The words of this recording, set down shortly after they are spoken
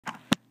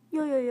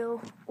Yo yo yo,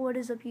 what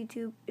is up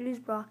YouTube? It is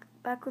Brock,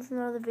 back with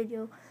another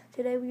video.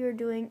 Today we are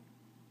doing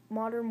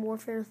Modern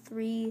Warfare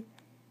 3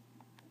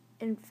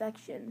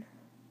 Infection.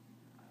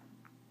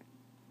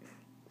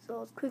 So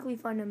let's quickly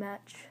find a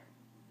match.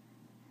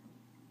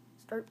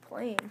 Start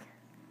playing.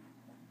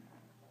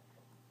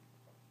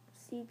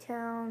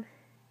 C-Town,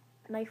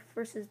 Knife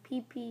versus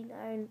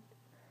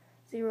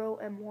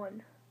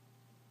PP90M1.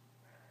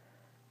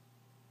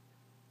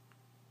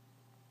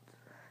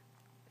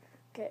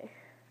 Okay.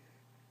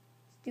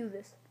 Do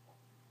this.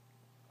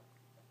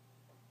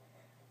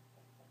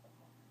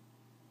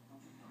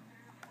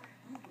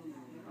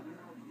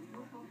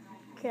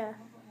 Okay.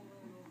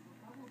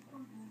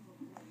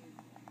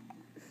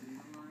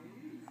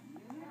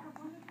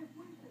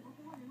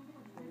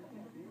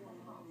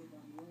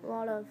 A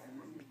lot of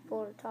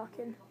people are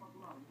talking.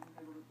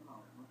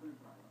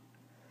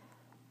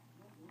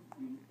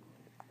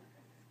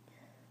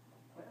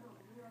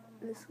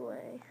 This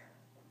way.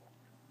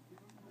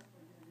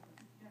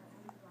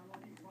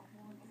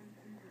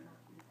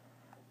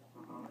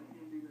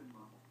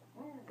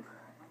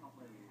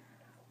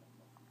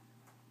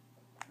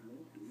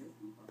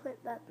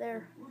 Put that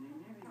there.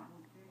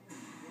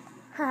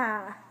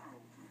 Ha!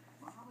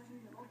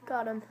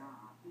 Got him.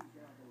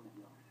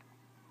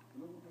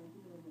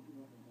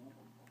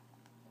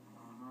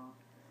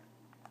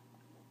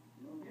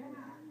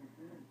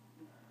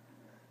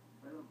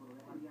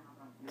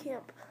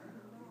 Camp.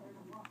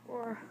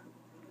 Or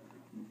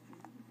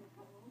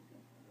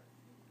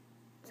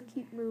let's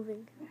keep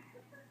moving.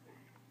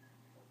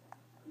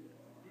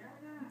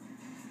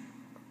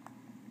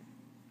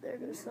 There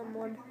goes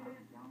someone.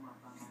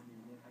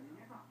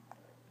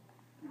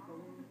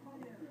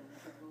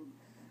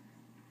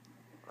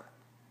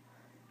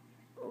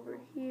 Over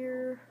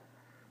here.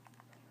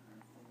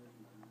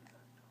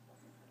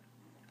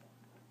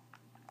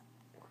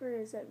 Where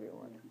is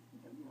everyone?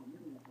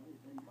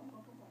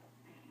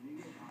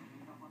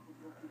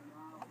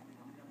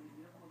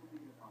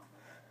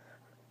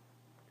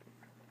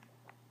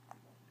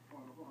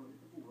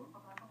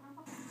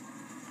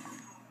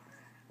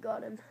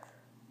 Got him.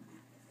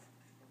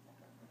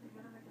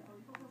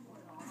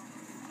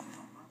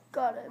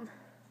 Got him.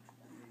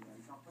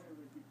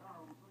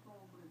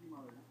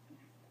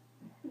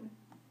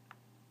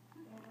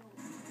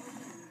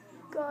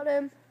 Got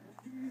him.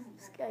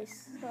 This guy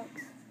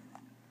sucks.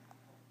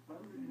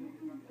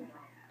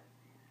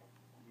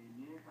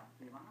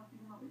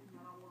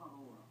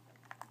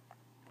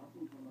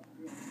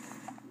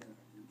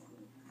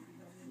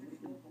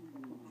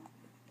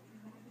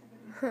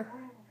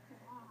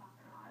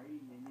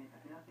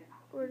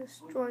 We're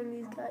destroying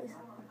these guys.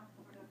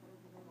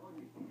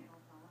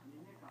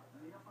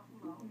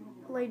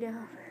 Lay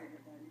down.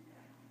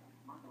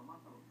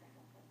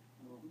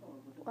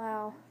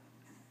 Wow.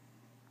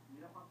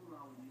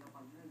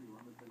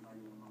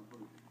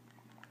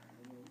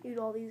 Eat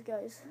all these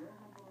guys.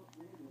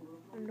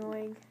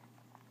 Annoying.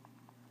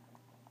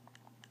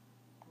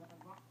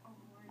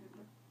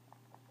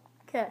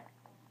 Okay.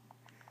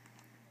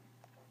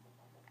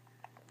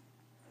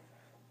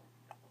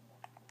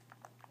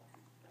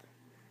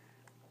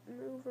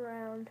 Move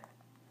around.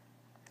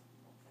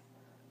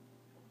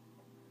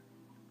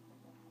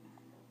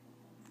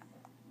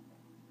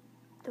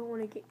 Don't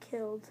want to get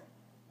killed.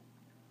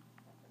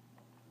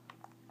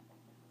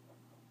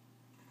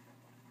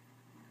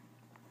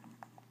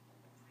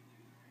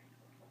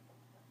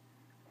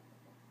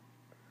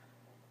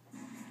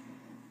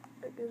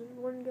 There goes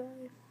one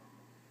guy.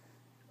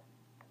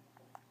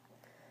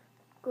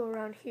 Go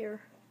around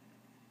here.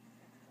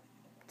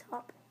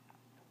 Top.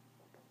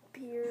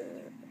 Here.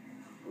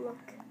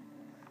 Look.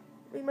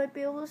 We might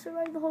be able to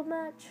survive the whole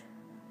match.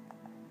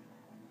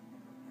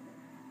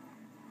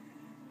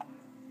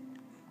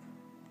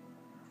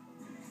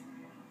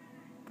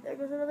 There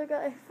goes another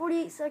guy.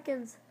 48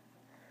 seconds.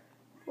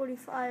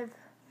 45.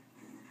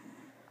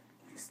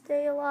 Just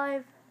stay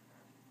alive.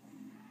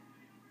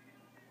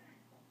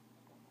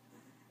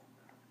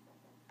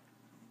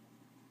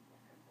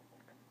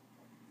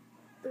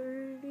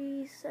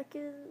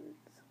 Seconds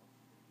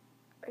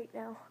right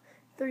now.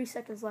 30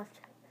 seconds left.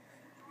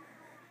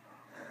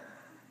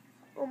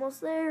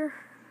 Almost there.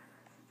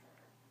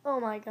 Oh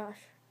my gosh.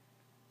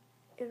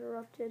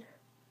 Interrupted.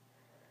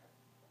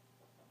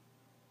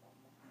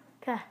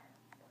 Okay.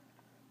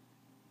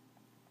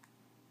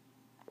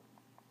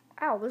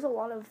 Ow, there's a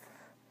lot of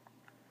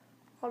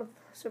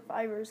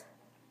survivors.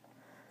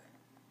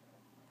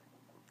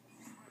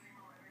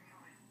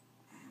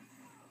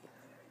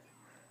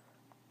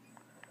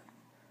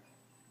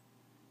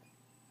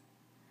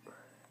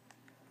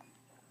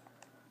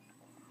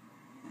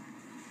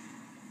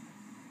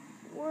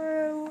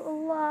 We're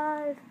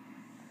alive.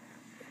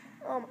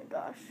 Oh my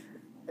gosh.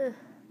 Ugh.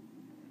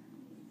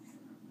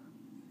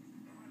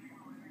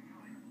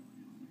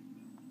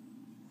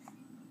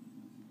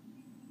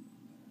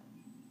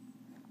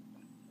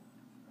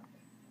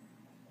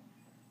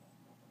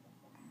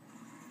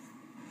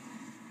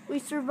 We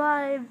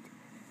survived.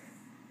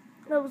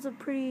 That was a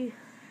pretty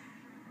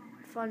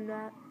fun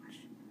match.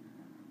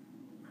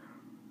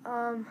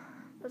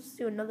 Let's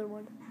do another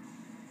one.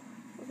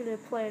 We're gonna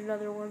play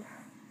another one.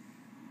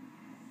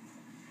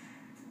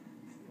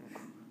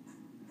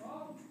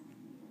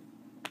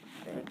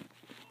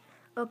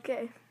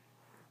 Okay.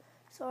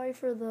 Sorry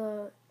for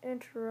the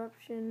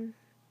interruption,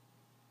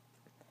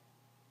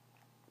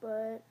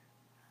 but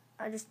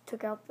I just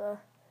took out the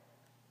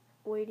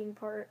waiting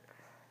part.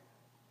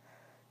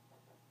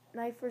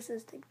 Knife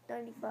versus Tank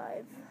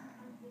 95.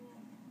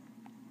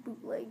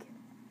 Bootleg.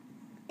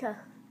 Okay.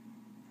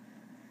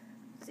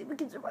 See if we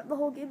can survive the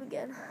whole game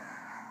again.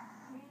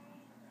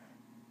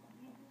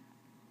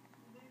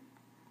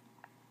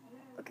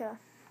 Okay.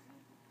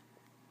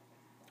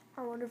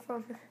 I wonder if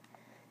I'm...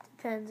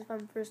 Depends if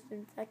I'm first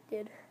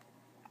infected.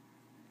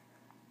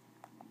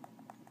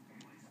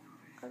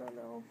 I don't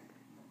know.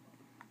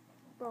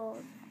 Well,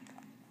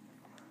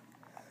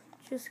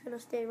 just gonna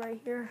stay right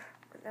here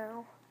for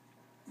now.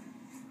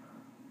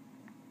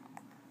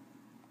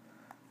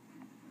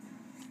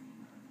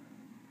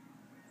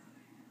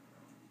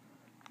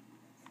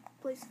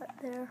 Place that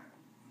there.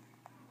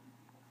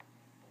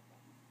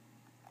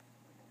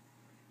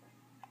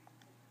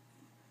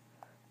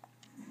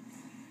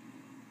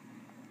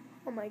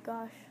 Oh my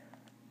gosh.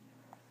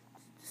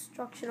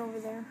 Destruction over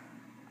there.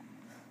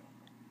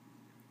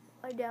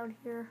 Lie down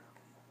here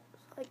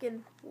so I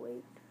can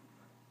wait.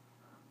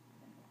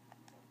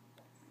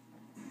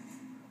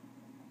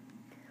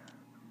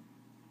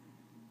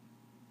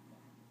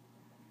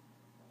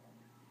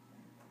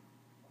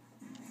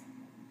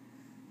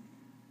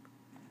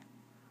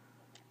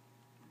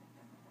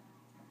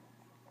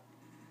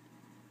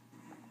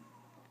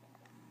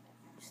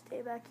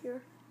 Stay back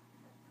here.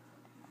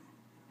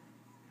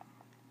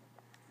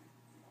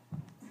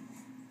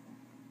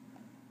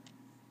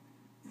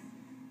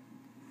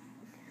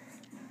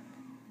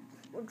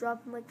 We'll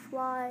drop them like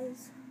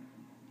flies.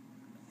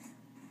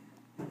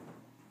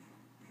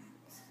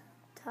 It's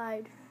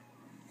tied.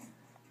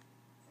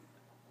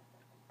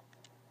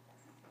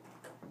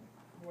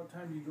 What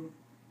time do you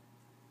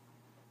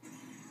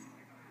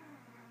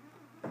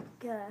go?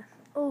 Okay.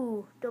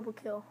 Oh, double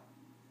kill.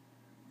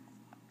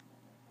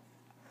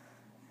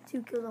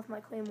 2 kills off my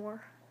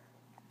claymore.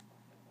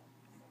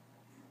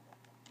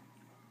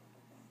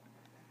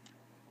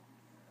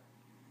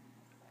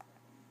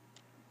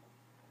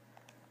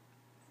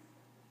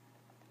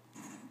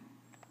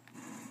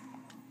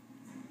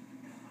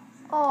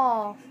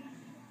 Oh,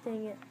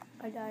 dang it.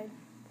 I died.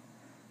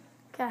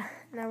 Okay,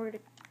 now we're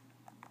gonna...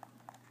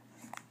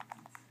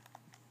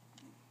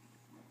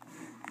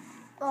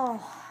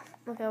 Oh,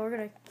 okay, we're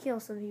gonna kill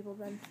some people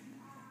then.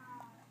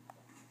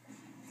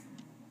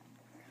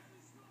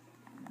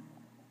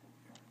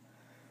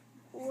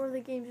 Or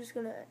the game's just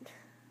gonna end.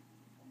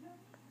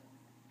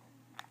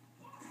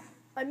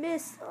 I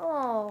missed.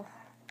 Oh,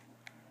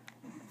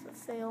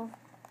 it's a fail.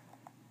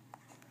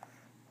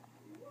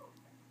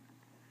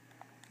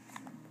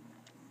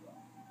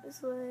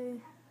 This way.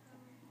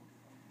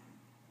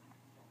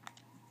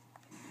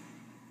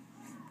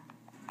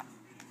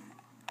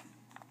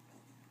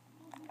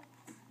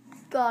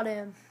 Got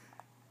him.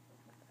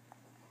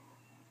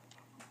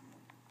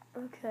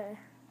 Okay.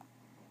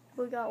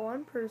 We got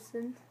one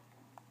person.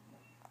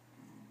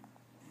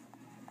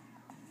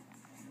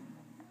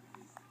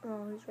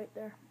 Oh, he's right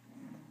there.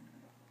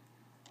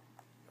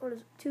 Oh,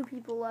 there's 2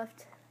 people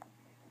left.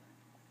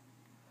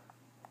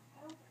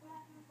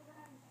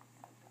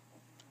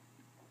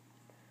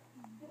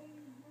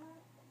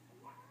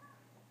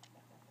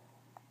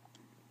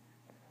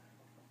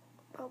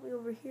 Probably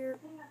over here.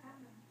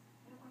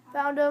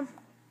 Found him.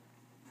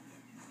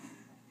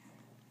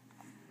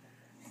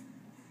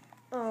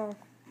 Oh.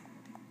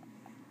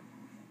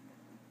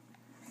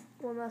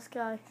 One last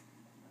guy.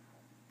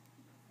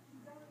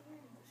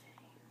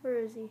 Where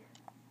is he?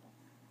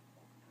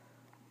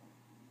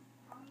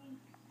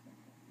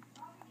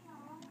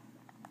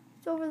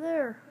 He's over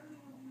there.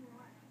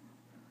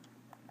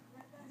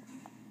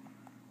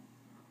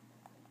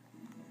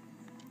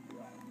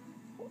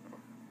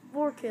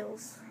 Four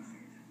kills.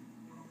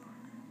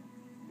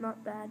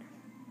 Not bad.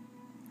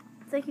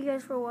 Thank you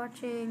guys for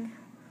watching.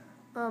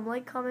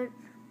 Like, comment,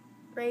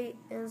 rate,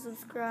 and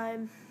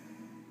subscribe.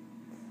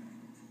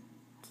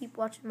 Keep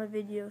watching my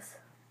videos.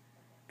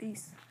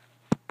 Peace.